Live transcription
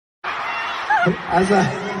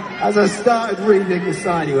As I started reading the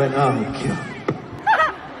sign, he went, oh, God.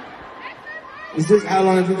 Is this, how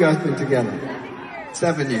long have you guys been together?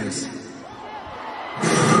 7 years.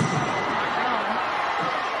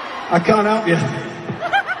 I can't help you.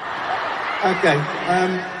 Okay,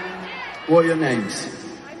 what are your names?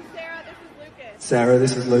 I'm Sarah,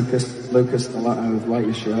 this is Lucas. Sarah, this is Lucas. Lucas, I like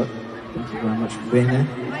your shirt. Thank you very much for being here.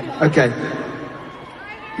 Okay.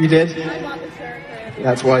 You did? I bought the shirt for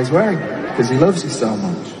That's why he's wearing it, because he loves you so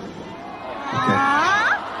much. Okay.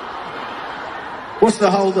 What's the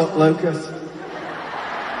hold up, Lucas?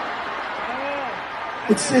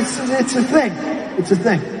 It's a thing. It's a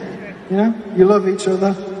thing. You know? You love each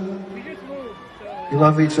other. You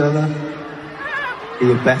love each other.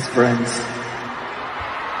 You're your best friends.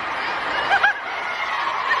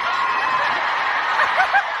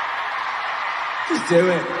 Just do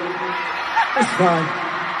it. It's fine.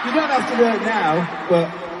 You don't have to do it now, but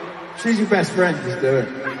she's your best friend. Just do it.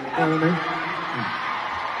 You know what I mean?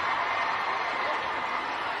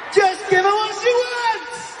 Just give her what she wants!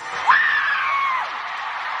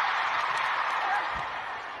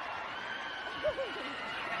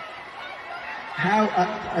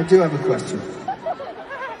 I do have a question.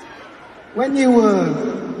 When you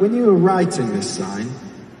were writing this sign,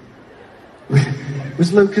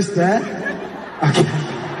 was Lucas there? Okay.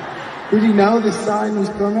 Did he know this sign was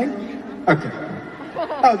coming? Okay.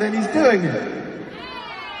 Oh, then he's doing it.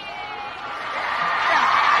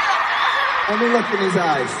 Let me look in his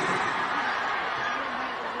eyes.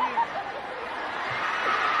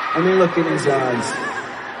 Let me look in his eyes.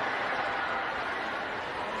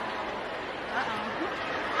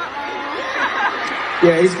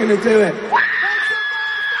 Yeah, he's gonna do it.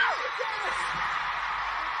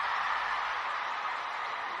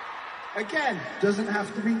 Again, doesn't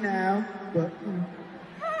have to be now, but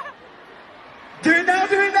do it now,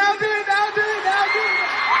 do it now, do it now, do it now, do it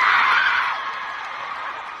now.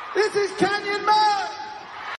 This is